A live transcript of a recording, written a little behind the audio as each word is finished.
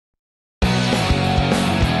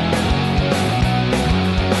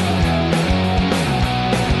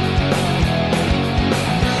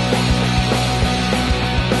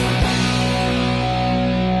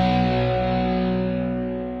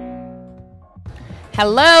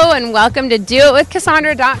Hello and welcome to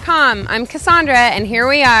doitwithcassandra.com. I'm Cassandra and here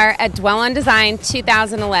we are at Dwell on Design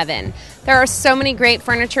 2011. There are so many great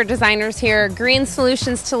furniture designers here, green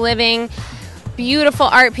solutions to living, beautiful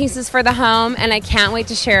art pieces for the home, and I can't wait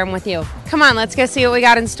to share them with you. Come on, let's go see what we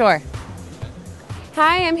got in store.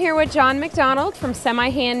 Hi, I'm here with John McDonald from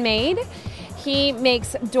Semihandmade. He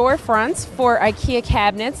makes door fronts for Ikea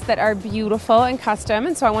cabinets that are beautiful and custom,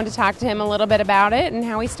 and so I wanted to talk to him a little bit about it and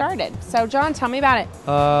how he started. So John, tell me about it.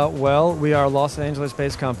 Well, we are a Los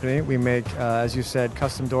Angeles-based company. We make, as you said,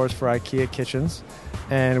 custom doors for Ikea kitchens.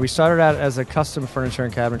 And we started out as a custom furniture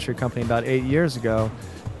and cabinetry company about 8 years ago.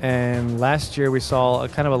 And last year we saw a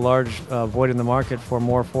kind of a large void in the market for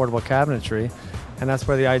more affordable cabinetry. And that's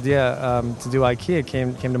where the idea to do Ikea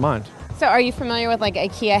came to mind. So are you familiar with like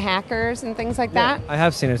IKEA hackers and things like that? I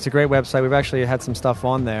have seen it. It's a great website. We've actually had some stuff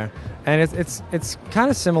on there. And it's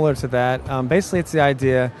kind of similar to that. Basically, it's the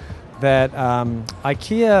idea that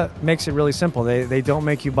IKEA makes it really simple. They don't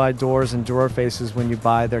make you buy doors and drawer faces when you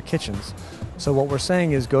buy their kitchens. So what we're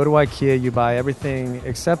saying is go to IKEA, you buy everything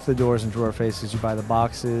except the doors and drawer faces. You buy the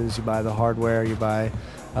boxes, you buy the hardware, you buy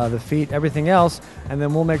the feet, everything else, and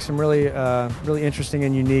then we'll make some really interesting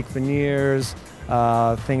and unique veneers,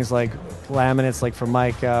 things like laminates, like for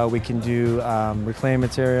mica. We can do reclaimed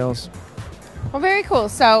materials. Well, very cool.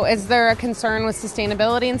 So is there a concern with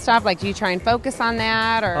sustainability and stuff? Like, do you try and focus on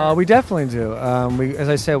that? Or we definitely do. As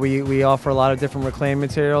I said, we offer a lot of different reclaimed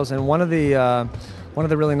materials, and one of the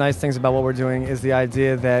really nice things about what we're doing is the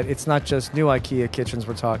idea that it's not just new IKEA kitchens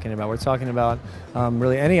we're talking about. We're talking about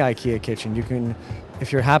really any IKEA kitchen. You can,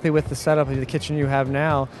 if you're happy with the setup of the kitchen you have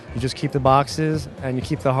now, you just keep the boxes and you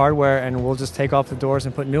keep the hardware, and we'll just take off the doors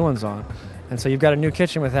and put new ones on. And so you've got a new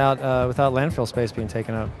kitchen without landfill space being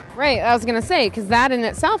taken up. Right, I was going to say, because that in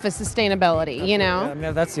itself is sustainability, you know? I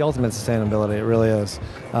mean, that's the ultimate sustainability. It really is.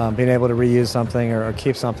 Being able to reuse something or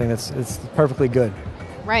keep something it's perfectly good.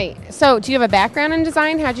 Right. So do you have a background in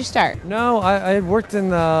design? How'd you start? No, I had worked in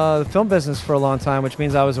the film business for a long time, which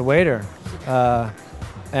means I was a waiter.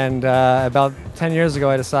 And about 10 years ago,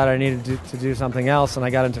 I decided I needed to do something else, and I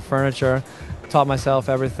got into furniture, taught myself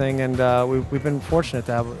everything, and we've been fortunate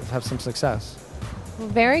to have some success.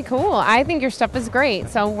 Very cool. I think your stuff is great.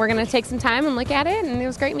 So we're going to take some time and look at it, and it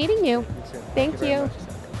was great meeting you. Thank you.